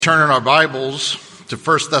Turn in our Bibles to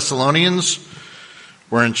 1 Thessalonians.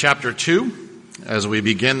 We're in chapter 2 as we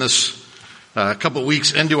begin this couple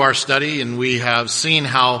weeks into our study, and we have seen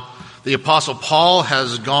how the Apostle Paul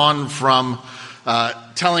has gone from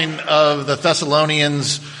telling of the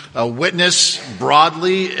Thessalonians witness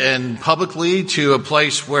broadly and publicly to a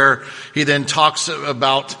place where he then talks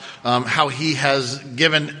about how he has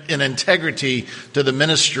given an integrity to the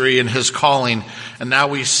ministry and his calling. And now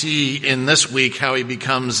we see in this week how he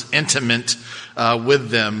becomes intimate with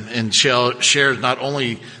them and shares not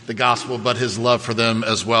only the gospel but his love for them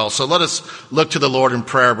as well. So let us look to the Lord in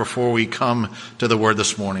prayer before we come to the word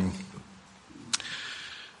this morning.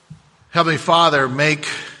 Heavenly Father, make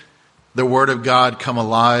the word of God come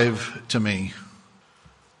alive to me.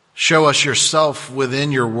 Show us yourself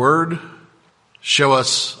within your word. Show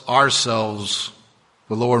us ourselves.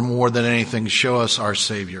 But Lord, more than anything, show us our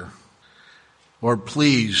Savior. Lord,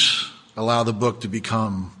 please allow the book to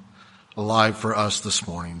become alive for us this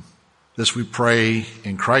morning. This we pray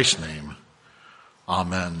in Christ's name.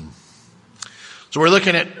 Amen. So we're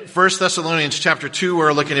looking at 1 Thessalonians chapter 2.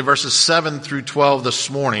 We're looking at verses 7 through 12 this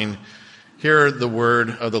morning. Hear the word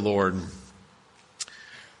of the Lord.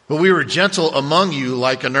 But we were gentle among you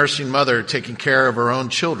like a nursing mother taking care of her own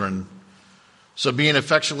children. So being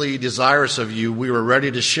affectionately desirous of you, we were ready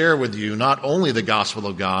to share with you not only the gospel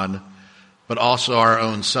of God, but also our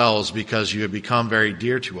own selves, because you have become very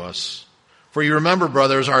dear to us. For you remember,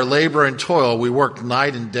 brothers, our labor and toil. We worked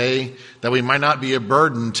night and day that we might not be a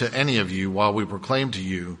burden to any of you while we proclaim to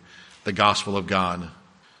you the gospel of God.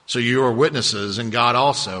 So you are witnesses, and God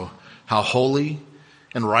also, how holy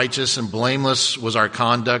and righteous and blameless was our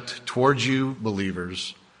conduct towards you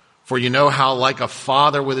believers. For you know how, like a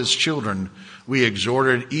father with his children, we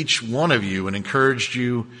exhorted each one of you and encouraged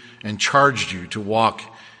you and charged you to walk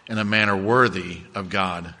in a manner worthy of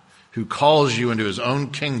God, who calls you into his own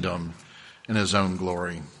kingdom and his own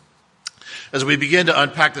glory. As we begin to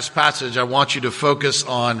unpack this passage, I want you to focus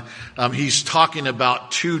on, he's talking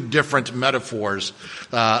about two different metaphors,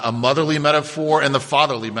 a motherly metaphor and the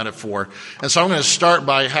fatherly metaphor. And so I'm going to start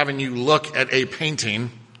by having you look at a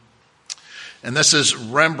painting. And this is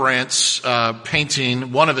Rembrandt's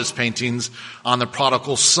painting, one of his paintings on the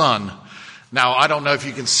prodigal son. Now, I don't know if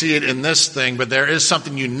you can see it in this thing, but there is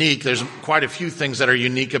something unique. There's quite a few things that are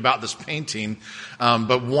unique about this painting.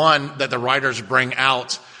 But one that the writers bring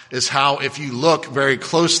out is how, if you look very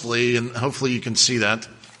closely, and hopefully you can see that,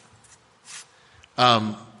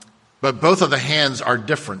 but both of the hands are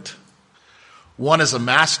different. One is a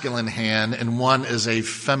masculine hand and one is a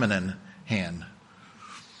feminine hand.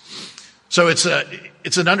 So it's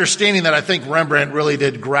an understanding that I think Rembrandt really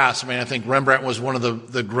did grasp. I think Rembrandt was one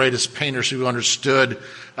of the greatest painters who understood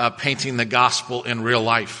painting the gospel in real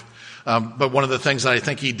life. But one of the things that I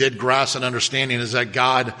think he did grasp and understanding is that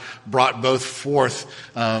God brought both forth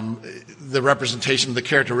the representation of the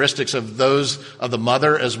characteristics of those of the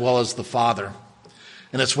mother as well as the father.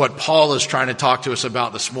 And it's what Paul is trying to talk to us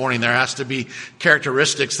about this morning. There has to be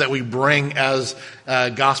characteristics that we bring as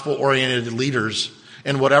gospel-oriented leaders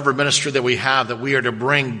in whatever ministry that we have, that we are to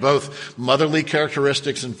bring both motherly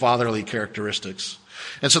characteristics and fatherly characteristics.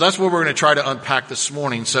 And so that's what we're going to try to unpack this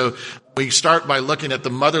morning. So we start by looking at the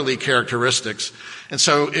motherly characteristics. And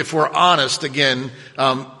so if we're honest, again,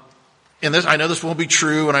 in this, I know this won't be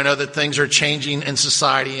true, and I know that things are changing in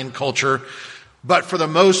society and culture, but for the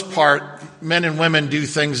most part, men and women do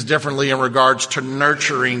things differently in regards to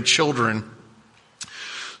nurturing children.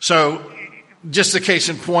 So just a case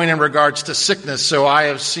in point in regards to sickness. So I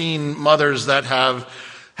have seen mothers that have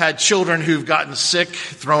had children who've gotten sick,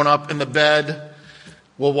 thrown up in the bed,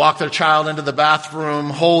 will walk their child into the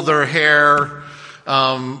bathroom, hold their hair,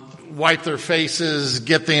 wipe their faces,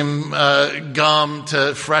 get them gum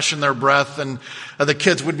to freshen their breath. And the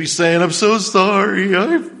kids would be saying, "I'm so sorry,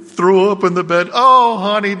 I threw up in the bed." "Oh,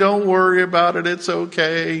 honey, don't worry about it. It's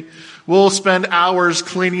okay. We'll spend hours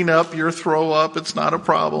cleaning up your throw up. It's not a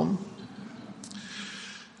problem."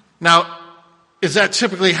 Now, is that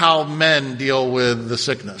typically how men deal with the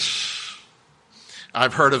sickness?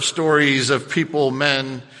 I've heard of stories of people,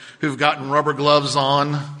 men, who've gotten rubber gloves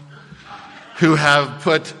on, who have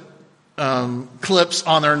put clips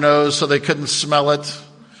on their nose so they couldn't smell it,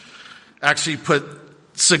 actually put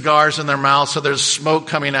cigars in their mouth so there's smoke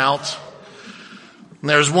coming out. And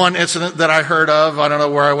there's one incident that I heard of, I don't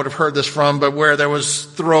know where I would have heard this from, but where there was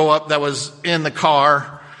throw up that was in the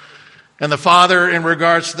car. And the father, in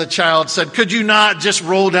regards to the child, said, "Could you not just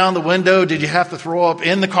roll down the window? Did you have to throw up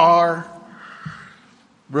in the car?"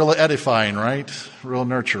 Real edifying, right? Real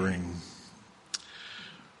nurturing.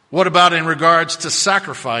 What about in regards to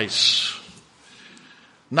sacrifice?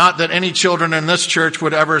 Not that any children in this church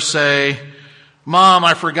would ever say, Mom,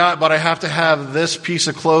 I forgot, but I have to have this piece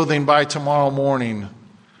of clothing by tomorrow morning,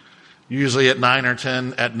 usually at 9 or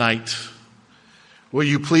 10 at night. Will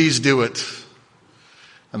you please do it?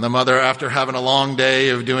 And the mother, after having a long day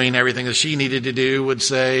of doing everything that she needed to do, would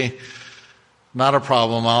say, not a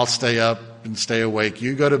problem, I'll stay up and stay awake.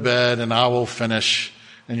 You go to bed and I will finish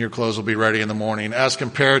and your clothes will be ready in the morning. As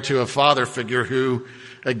compared to a father figure who,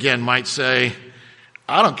 again, might say,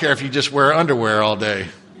 I don't care if you just wear underwear all day.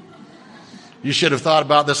 You should have thought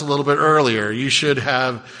about this a little bit earlier. You should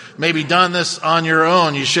have maybe done this on your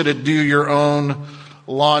own. You should do your own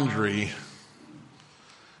laundry.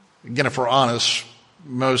 Again, if we're honest,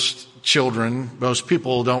 most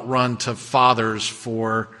people don't run to fathers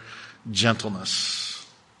for gentleness.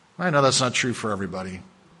 I know that's not true for everybody.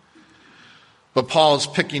 But Paul is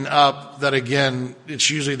picking up that, again, it's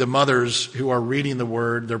usually the mothers who are reading the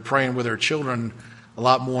word. They're praying with their children a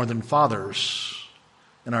lot more than fathers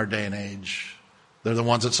in our day and age. They're the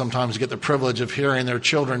ones that sometimes get the privilege of hearing their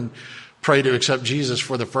children pray to accept Jesus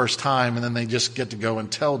for the first time, and then they just get to go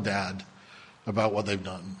and tell dad about what they've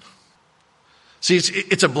done. See,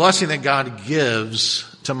 it's a blessing that God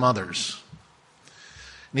gives to mothers.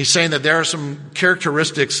 And he's saying that there are some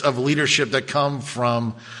characteristics of leadership that come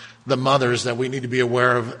from the mothers that we need to be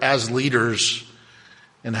aware of as leaders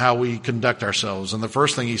in how we conduct ourselves. And the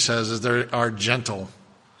first thing he says is they are gentle,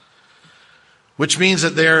 which means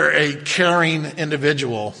that they're a caring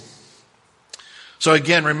individual. So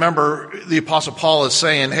again, remember the Apostle Paul is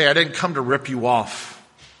saying, hey, I didn't come to rip you off.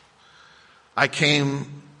 I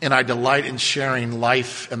came and I delight in sharing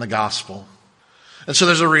life and the gospel. And so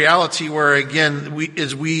there's a reality where, again,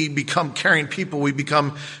 as we become caring people, we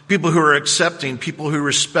become people who are accepting, people who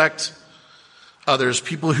respect others,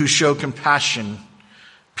 people who show compassion,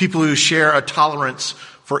 people who share a tolerance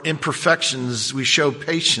for imperfections. We show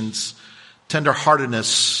patience,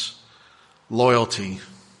 tenderheartedness, loyalty.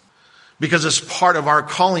 Because it's part of our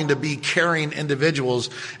calling to be caring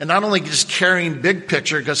individuals. And not only just caring big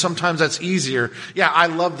picture, because sometimes that's easier. Yeah, I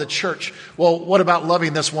love the church. Well, what about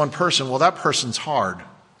loving this one person? Well, that person's hard.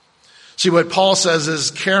 See, what Paul says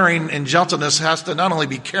is caring and gentleness has to not only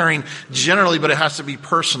be caring generally, but it has to be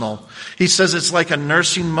personal. He says it's like a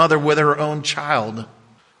nursing mother with her own child.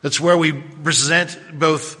 It's where we present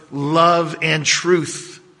both love and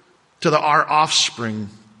truth to our offspring.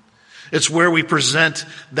 It's where we present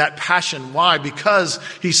that passion. Why? Because,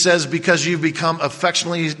 he says, because you've become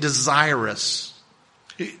affectionately desirous.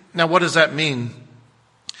 Now, what does that mean?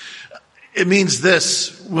 It means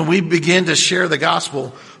this: when we begin to share the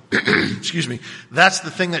gospel, excuse me, that's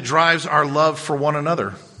the thing that drives our love for one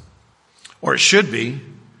another. Or it should be.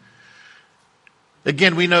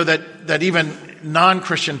 Again, we know that even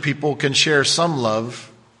non-Christian people can share some love.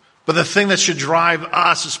 But the thing that should drive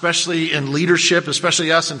us, especially in leadership,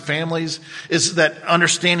 especially us in families, is that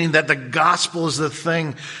understanding that the gospel is the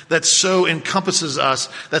thing that so encompasses us,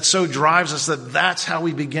 that so drives us, that's how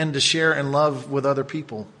we begin to share and love with other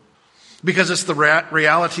people. Because it's the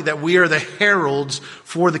reality that we are the heralds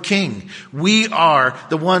for the King. We are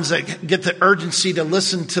the ones that get the urgency to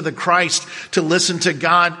listen to the Christ, to listen to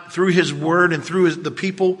God through His Word and through the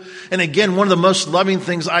people. And again, one of the most loving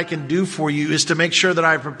things I can do for you is to make sure that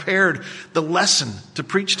I've prepared the lesson to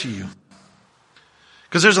preach to you.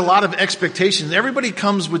 Because there's a lot of expectations. Everybody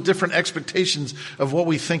comes with different expectations of what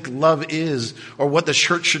we think love is, or what the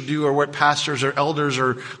church should do, or what pastors or elders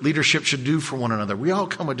or leadership should do for one another. We all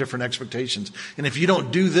come with different expectations. And if you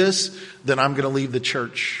don't do this, then I'm going to leave the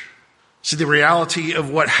church. See, the reality of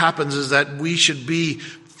what happens is that we should be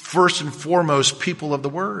first and foremost people of the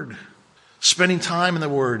Word. Spending time in the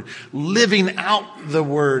Word. Living out the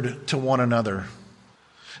Word to one another.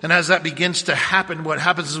 And as that begins to happen, what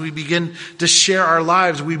happens is we begin to share our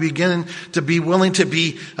lives. We begin to be willing to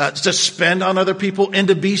to spend on other people and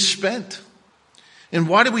to be spent. And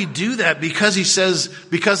why do we do that? Because he says,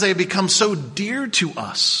 because they have become so dear to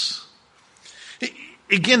us.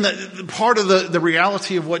 Again, the part of the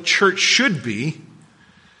reality of what church should be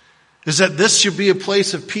is that this should be a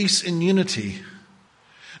place of peace and unity.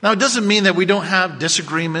 Now, it doesn't mean that we don't have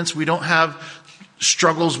disagreements. We don't have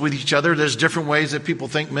struggles with each other. There's different ways that people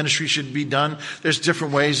think ministry should be done. There's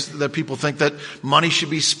different ways that people think that money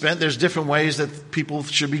should be spent. There's different ways that people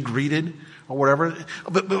should be greeted or whatever.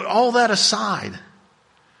 But all that aside,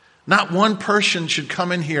 not one person should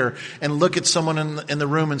come in here and look at someone in the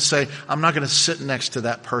room and say, I'm not going to sit next to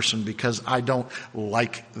that person because I don't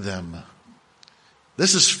like them.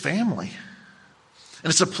 This is family. And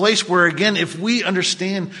it's a place where, again, if we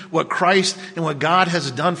understand what Christ and what God has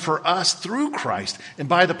done for us through Christ and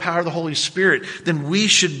by the power of the Holy Spirit, then we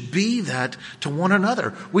should be that to one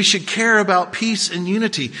another. We should care about peace and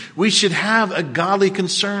unity. We should have a godly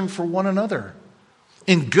concern for one another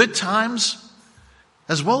in good times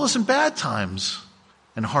as well as in bad times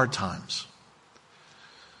and hard times.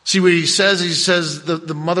 See what he says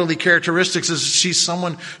the motherly characteristics is she's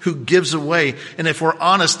someone who gives away. And if we're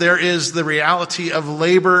honest, there is the reality of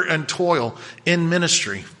labor and toil in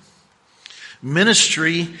ministry.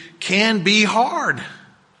 Ministry can be hard.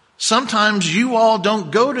 Sometimes you all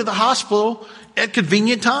don't go to the hospital at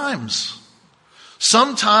convenient times.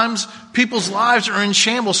 Sometimes people's lives are in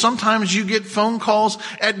shambles. Sometimes you get phone calls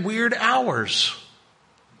at weird hours.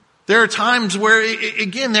 There are times where,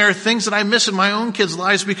 again, there are things that I miss in my own kids'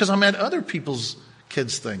 lives because I'm at other people's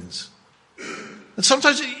kids' things. And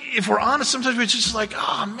sometimes, if we're honest, sometimes we're just like,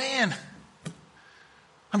 oh man,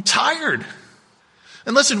 I'm tired.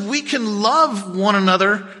 And listen, we can love one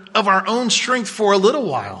another of our own strength for a little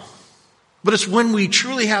while. But it's when we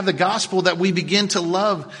truly have the gospel that we begin to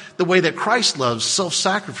love the way that Christ loves,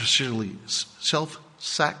 self-sacrificially. It's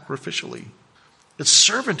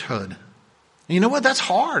servanthood. And you know what? That's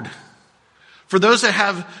hard. For those that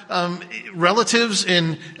have relatives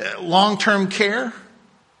in long-term care,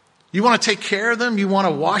 you want to take care of them, you want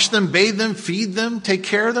to wash them, bathe them, feed them, take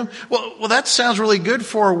care of them. Well, that sounds really good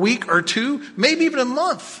for a week or two, maybe even a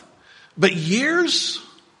month. But years,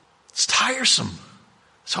 it's tiresome.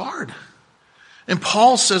 It's hard. And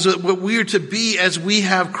Paul says that what we are to be as we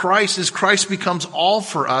have Christ, as Christ becomes all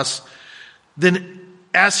for us, then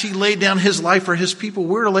as he laid down his life for his people,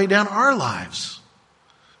 we're to lay down our lives.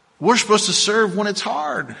 We're supposed to serve when it's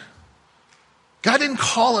hard. God didn't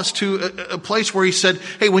call us to a place where he said,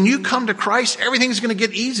 hey, when you come to Christ, everything's going to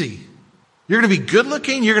get easy. You're going to be good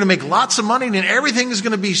looking, you're going to make lots of money, and everything is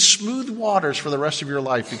going to be smooth waters for the rest of your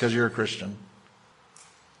life because you're a Christian.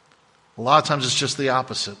 A lot of times it's just the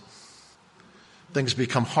opposite. Things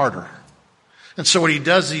become harder. And so what he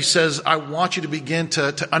does, he says, I want you to begin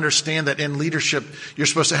to understand that in leadership, you're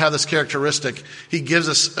supposed to have this characteristic. He gives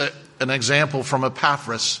us an example from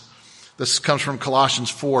Epaphras. This comes from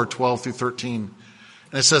Colossians 4:12 through 13.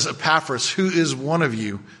 And it says, Epaphras, who is one of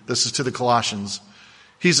you, this is to the Colossians,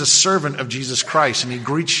 he's a servant of Jesus Christ, and he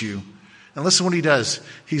greets you. And listen what he does.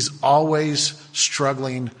 He's always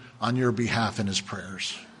struggling on your behalf in his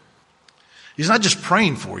prayers. He's not just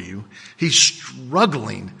praying for you, he's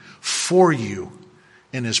struggling for you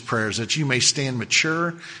in his prayers, that you may stand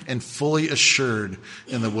mature and fully assured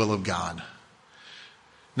in the will of God.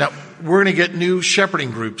 Now, we're going to get new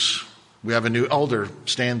shepherding groups. We have a new elder,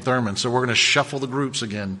 Stan Thurman, so we're going to shuffle the groups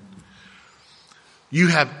again. You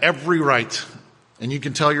have every right, and you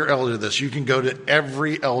can tell your elder this, you can go to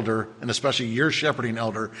every elder, and especially your shepherding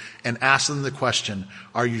elder, and ask them the question,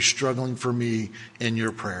 are you struggling for me in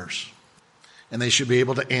your prayers? And they should be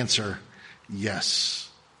able to answer, yes.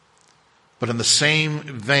 But in the same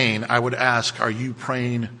vein, I would ask, are you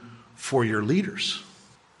praying for your leaders?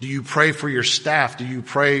 Do you pray for your staff? Do you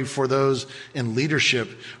pray for those in leadership?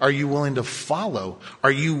 Are you willing to follow? Are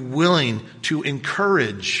you willing to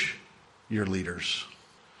encourage your leaders?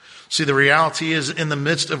 See, the reality is in the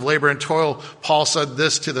midst of labor and toil, Paul said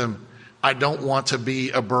this to them, I don't want to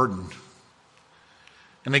be a burden.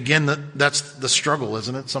 And again, that's the struggle,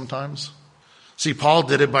 isn't it, sometimes? See, Paul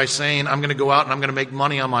did it by saying, I'm going to go out and I'm going to make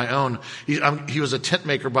money on my own. He was a tent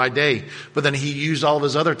maker by day, but then he used all of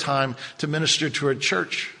his other time to minister to a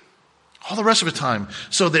church. All the rest of the time,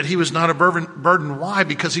 so that he was not a burden. Why?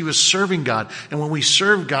 Because he was serving God. And when we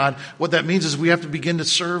serve God, what that means is we have to begin to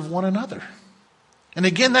serve one another. And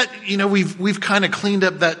again, that, we've kind of cleaned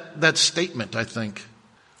up that statement, I think.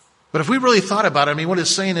 But if we really thought about it, what it's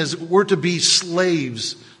saying is we're to be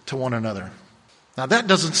slaves to one another. Now that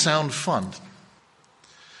doesn't sound fun.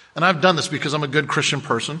 And I've done this because I'm a good Christian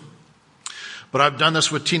person. But I've done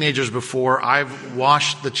this with teenagers before. I've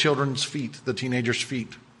washed the children's feet, the teenagers' feet.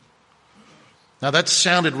 Now that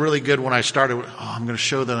sounded really good when I started. I'm going to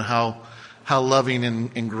show them how loving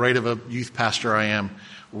and great of a youth pastor I am.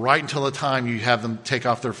 Right until the time you have them take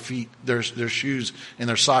off their feet, their shoes and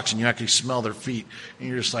their socks, and you actually smell their feet. And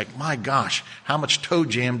you're just like, my gosh, how much toe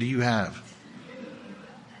jam do you have?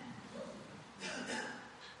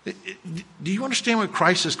 Do you understand what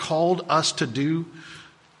Christ has called us to do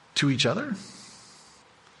to each other?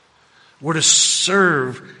 We're to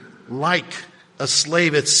serve like a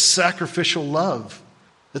slave. It's sacrificial love.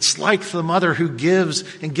 It's like the mother who gives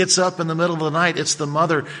and gets up in the middle of the night. It's the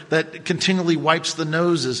mother that continually wipes the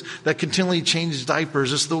noses, that continually changes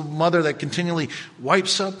diapers. It's the mother that continually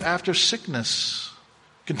wipes up after sickness,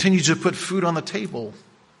 Continue to put food on the table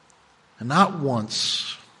and not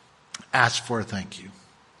once ask for a thank you.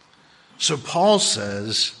 So Paul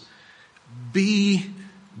says, be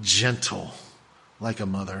gentle like a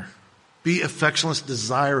mother. Be affectionate,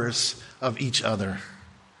 desirous of each other.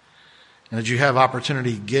 And as you have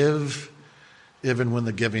opportunity, give even when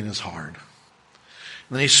the giving is hard. And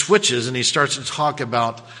then he switches and he starts to talk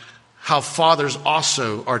about how fathers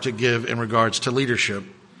also are to give in regards to leadership.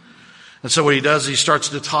 And so what he does, he starts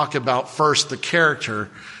to talk about first the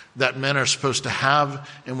character that men are supposed to have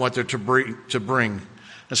and what they're to bring.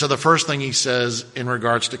 And so the first thing he says in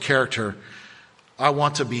regards to character, I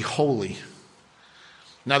want to be holy.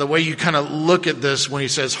 Now, the way you kind of look at this when he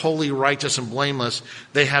says holy, righteous, and blameless,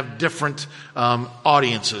 they have different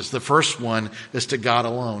audiences. The first one is to God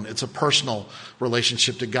alone. It's a personal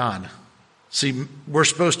relationship to God. See, we're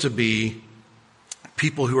supposed to be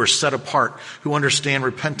people who are set apart, who understand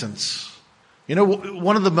repentance. You know,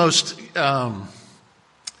 one of the most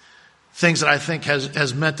things that I think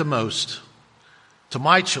has meant the most to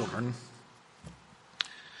my children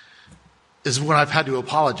is when I've had to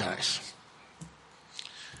apologize.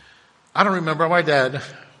 I don't remember my dad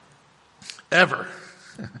ever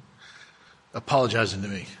apologizing to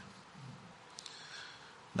me.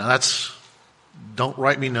 Now don't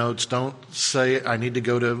write me notes. Don't say I need to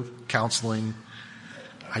go to counseling.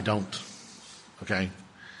 I don't. Okay?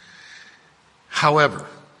 However,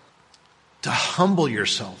 to humble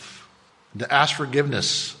yourself, to ask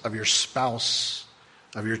forgiveness of your spouse,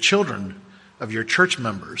 of your children, of your church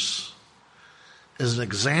members, is an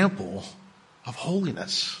example of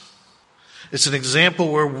holiness. It's an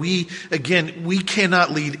example where we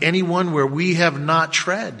cannot lead anyone where we have not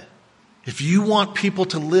tread. If you want people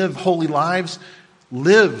to live holy lives,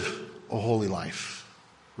 live a holy life.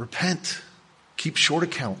 Repent. Keep short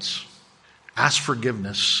accounts. Ask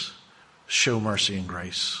forgiveness. Show mercy and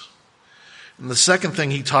grace. And the second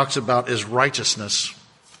thing he talks about is righteousness.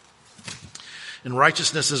 And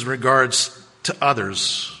righteousness is in regards to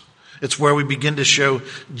others. It's where we begin to show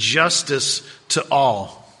justice to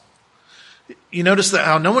all. You notice that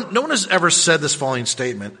how no one has ever said this following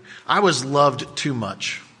statement, I was loved too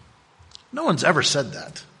much. No one's ever said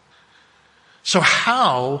that. So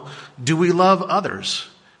how do we love others?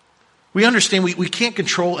 We understand we can't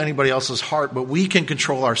control anybody else's heart, but we can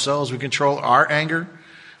control ourselves. We control our anger.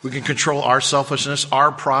 We can control our selfishness,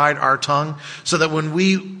 our pride, our tongue, so that when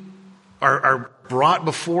we are brought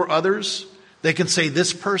before others, they can say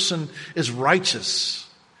this person is righteous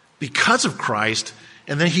because of Christ,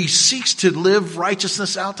 and then he seeks to live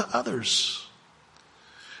righteousness out to others.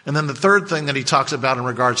 And then the third thing that he talks about in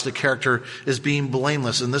regards to character is being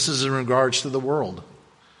blameless, and this is in regards to the world.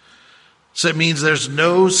 So it means there's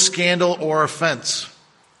no scandal or offense.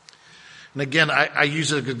 And again, I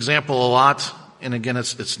use an example a lot, and again,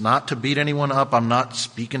 it's not to beat anyone up. I'm not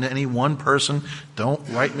speaking to any one person. Don't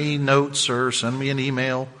write me notes or send me an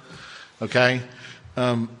email, okay?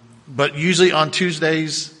 But usually on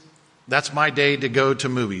Tuesdays, that's my day to go to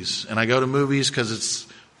movies. And I go to movies because it's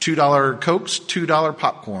 $2 Cokes, $2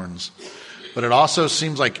 popcorns. But it also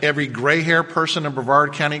seems like every gray hair person in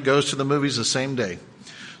Brevard County goes to the movies the same day.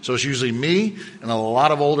 So it's usually me and a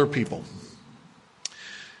lot of older people.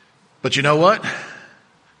 But you know what?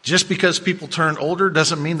 Just because people turn older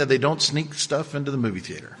doesn't mean that they don't sneak stuff into the movie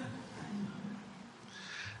theater.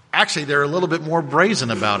 Actually, they're a little bit more brazen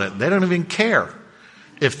about it. They don't even care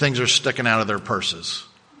if things are sticking out of their purses.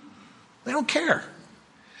 They don't care.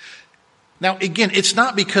 Now, again, it's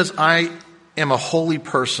not because I am a holy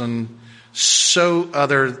person so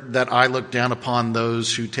other that I look down upon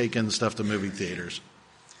those who take in stuff to movie theaters.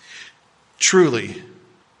 Truly,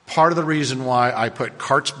 part of the reason why I put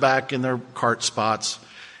carts back in their cart spots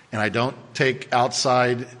and I don't take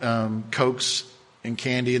outside Cokes and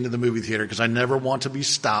candy into the movie theater because I never want to be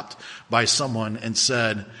stopped by someone and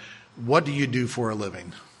said, what do you do for a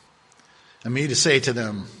living? And me to say to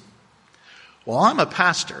them, well, I'm a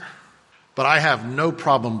pastor, but I have no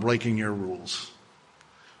problem breaking your rules.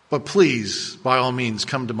 But please, by all means,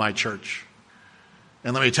 come to my church.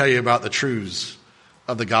 And let me tell you about the truths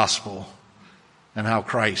of the gospel and how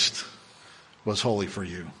Christ was holy for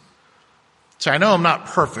you. So I know I'm not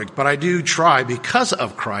perfect, but I do try, because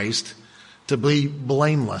of Christ, to be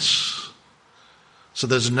blameless. So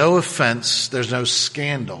there's no offense, there's no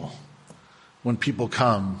scandal when people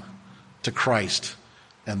come to Christ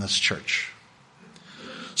and this church.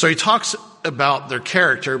 So he talks about their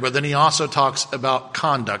character, but then he also talks about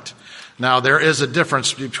conduct. Now, there is a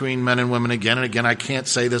difference between men and women again. And again, I can't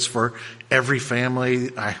say this for every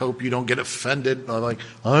family. I hope you don't get offended. Like,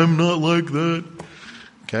 I'm not like that.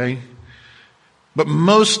 Okay? But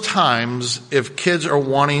most times, if kids are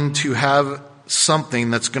wanting to have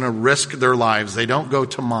something that's going to risk their lives, they don't go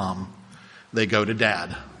to mom. They go to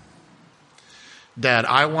dad. Dad,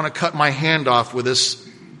 I want to cut my hand off with this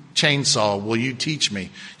chainsaw. Will you teach me?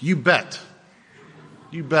 You bet.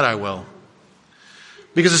 You bet I will.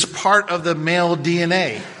 Because it's part of the male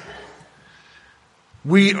DNA.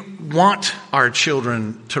 We want our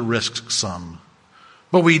children to risk some.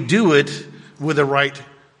 But we do it with the right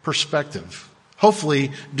perspective.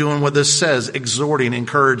 Hopefully doing what this says, exhorting,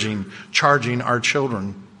 encouraging, charging our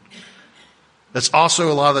children. That's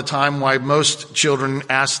also a lot of the time why most children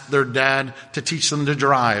ask their dad to teach them to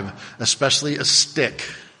drive, especially a stick.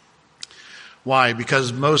 Why?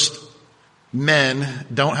 Because most men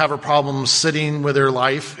don't have a problem sitting with their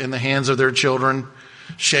life in the hands of their children,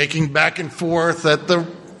 shaking back and forth at the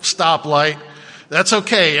stoplight. That's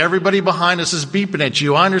okay. Everybody behind us is beeping at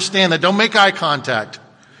you. I understand that. Don't make eye contact.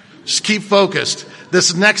 Just keep focused.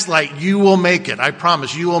 This next light, you will make it. I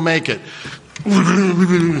promise you will make it.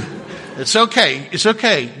 It's okay. It's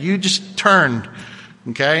okay. You just turn.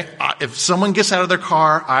 Okay? If someone gets out of their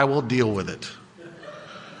car, I will deal with it.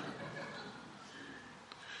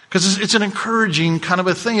 Because it's an encouraging kind of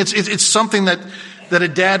a thing. It's something that a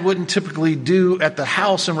dad wouldn't typically do at the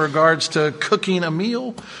house in regards to cooking a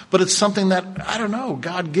meal. But it's something that, I don't know,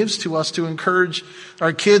 God gives to us to encourage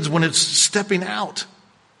our kids when it's stepping out.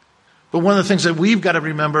 But one of the things that we've got to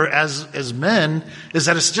remember as men is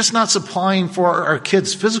that it's just not supplying for our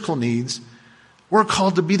kids' physical needs. We're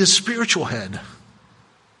called to be the spiritual head.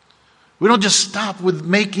 We don't just stop with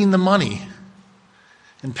making the money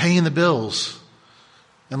and paying the bills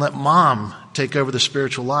and let mom take over the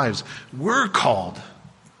spiritual lives. We're called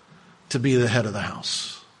to be the head of the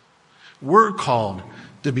house. We're called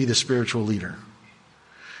to be the spiritual leader.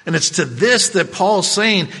 And it's to this that Paul's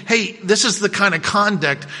saying, hey, this is the kind of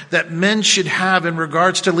conduct that men should have in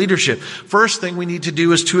regards to leadership. First thing we need to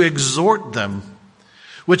do is to exhort them,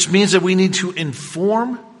 which means that we need to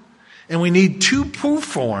inform and we need to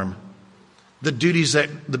perform the duties that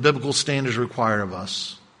the biblical standards require of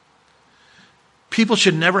us. People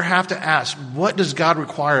should never have to ask, what does God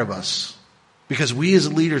require of us? Because we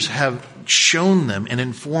as leaders have shown them and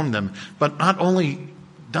informed them, but not only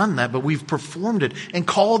done that, but we've performed it and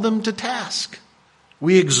called them to task.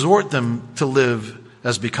 We exhort them to live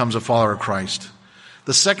as becomes a follower of Christ.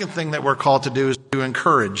 The second thing that we're called to do is to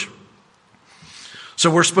encourage. So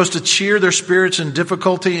we're supposed to cheer their spirits in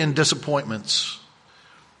difficulty and disappointments.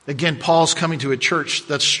 Again, Paul's coming to a church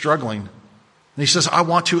that's struggling. And he says, I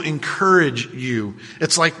want to encourage you.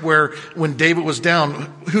 It's like when David was down,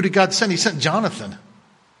 who did God send? He sent Jonathan.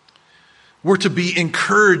 We're to be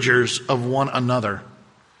encouragers of one another.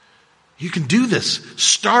 You can do this.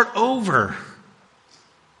 Start over.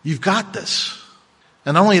 You've got this.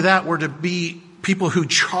 And not only that, we're to be people who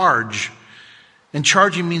charge. And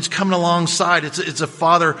charging means coming alongside. It's a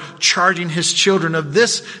father charging his children of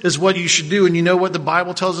this is what you should do. And you know what the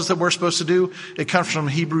Bible tells us that we're supposed to do? It comes from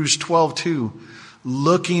Hebrews 12:2.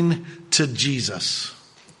 Looking to Jesus.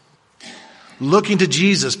 Looking to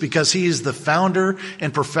Jesus because he is the founder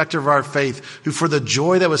and perfecter of our faith, who for the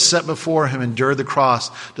joy that was set before him endured the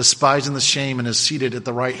cross, despising the shame, and is seated at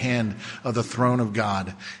the right hand of the throne of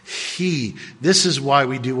God. This is why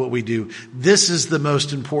we do what we do. This is the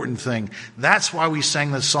most important thing. That's why we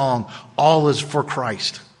sang the song, All is for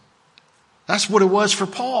Christ. That's what it was for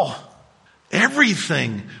Paul.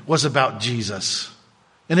 Everything was about Jesus.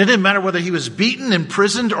 And it didn't matter whether he was beaten,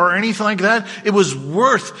 imprisoned, or anything like that. It was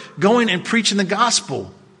worth going and preaching the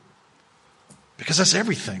gospel. Because that's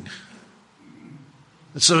everything.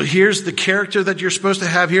 And so here's the character that you're supposed to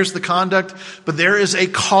have. Here's the conduct. But there is a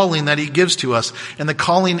calling that he gives to us. And the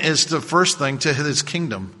calling is the first thing to his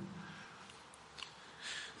kingdom.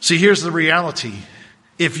 See, here's the reality.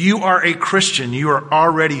 If you are a Christian, you are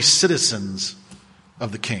already citizens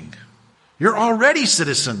of the King. You're already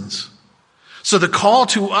citizens. So the call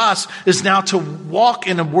to us is now to walk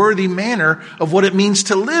in a worthy manner of what it means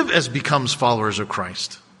to live as becomes followers of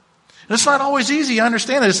Christ. And it's not always easy. I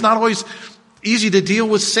understand it. It's not always easy to deal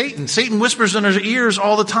with Satan. Satan whispers in our ears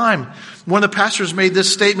all the time. One of the pastors made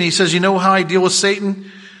this statement. He says, you know how I deal with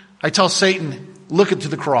Satan? I tell Satan, look it to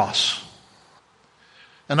the cross.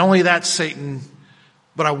 And only that, Satan,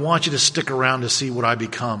 but I want you to stick around to see what I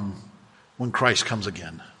become when Christ comes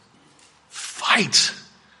again. Fight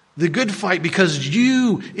the good fight, because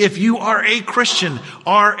you, if you are a Christian,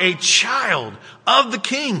 are a child of the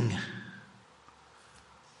King.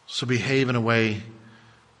 So behave in a way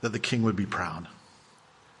that the King would be proud.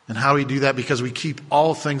 And how do we do that? Because we keep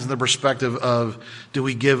all things in the perspective of, do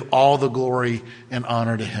we give all the glory and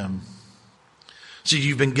honor to him? See,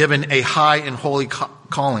 you've been given a high and holy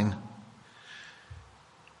calling.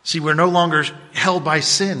 See, we're no longer held by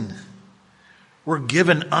sin. We're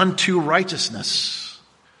given unto righteousness.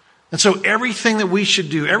 And so everything that we should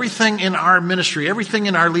do, everything in our ministry, everything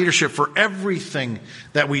in our leadership, for everything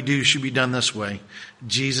that we do should be done this way.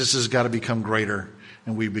 Jesus has got to become greater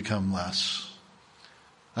and we become less.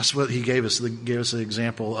 That's what he gave us. He gave us an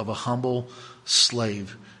example of a humble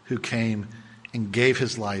slave who came and gave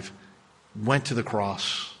his life, went to the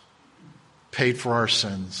cross, paid for our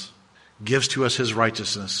sins, gives to us his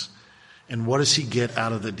righteousness. And what does he get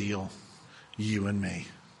out of the deal? You and me.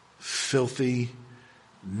 Filthy,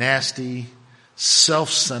 nasty,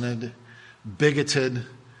 self-centered, bigoted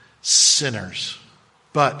sinners,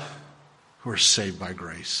 but who are saved by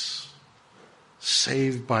grace.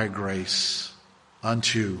 Saved by grace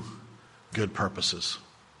unto good purposes.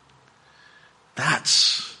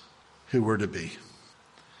 That's who we're to be.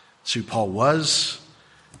 That's who Paul was,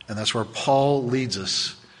 and that's where Paul leads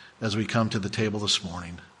us as we come to the table this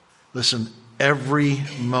morning. Listen, every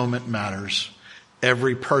moment matters.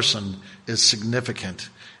 Every person is significant,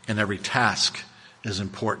 and every task is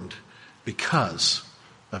important because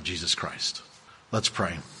of Jesus Christ. Let's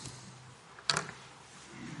pray.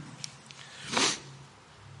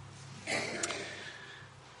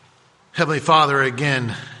 Heavenly Father,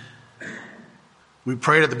 again, we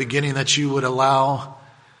prayed at the beginning that you would allow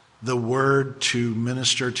the word to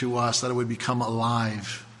minister to us, that it would become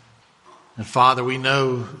alive. And Father, we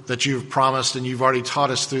know that you've promised and you've already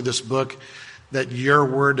taught us through this book that your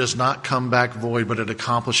word does not come back void, but it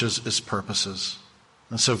accomplishes its purposes.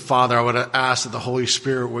 And so, Father, I would ask that the Holy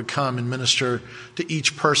Spirit would come and minister to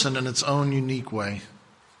each person in its own unique way.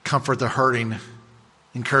 Comfort the hurting.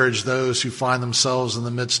 Encourage those who find themselves in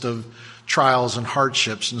the midst of trials and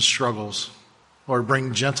hardships and struggles. Lord,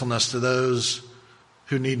 bring gentleness to those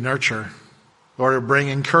who need nurture. Lord, bring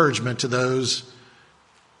encouragement to those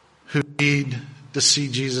who need to see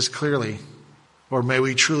Jesus clearly. Or may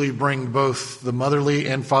we truly bring both the motherly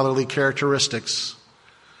and fatherly characteristics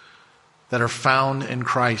that are found in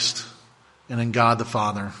Christ and in God the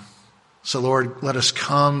Father. So Lord, let us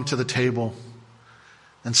come to the table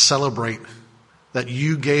and celebrate that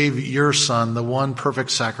you gave your Son the one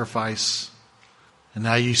perfect sacrifice. And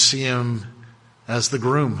now you see him as the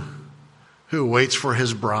groom who waits for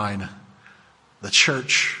his bride, the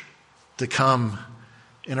church, to come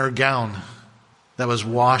in her gown that was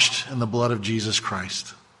washed in the blood of Jesus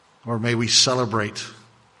Christ. Or may we celebrate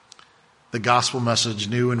the gospel message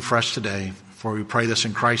new and fresh today, for we pray this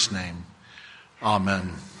in Christ's name.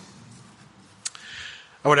 Amen.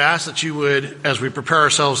 I would ask that you would, as we prepare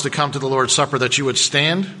ourselves to come to the Lord's Supper, that you would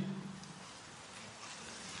stand.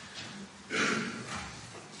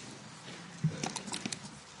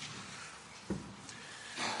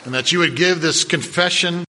 And that you would give this confession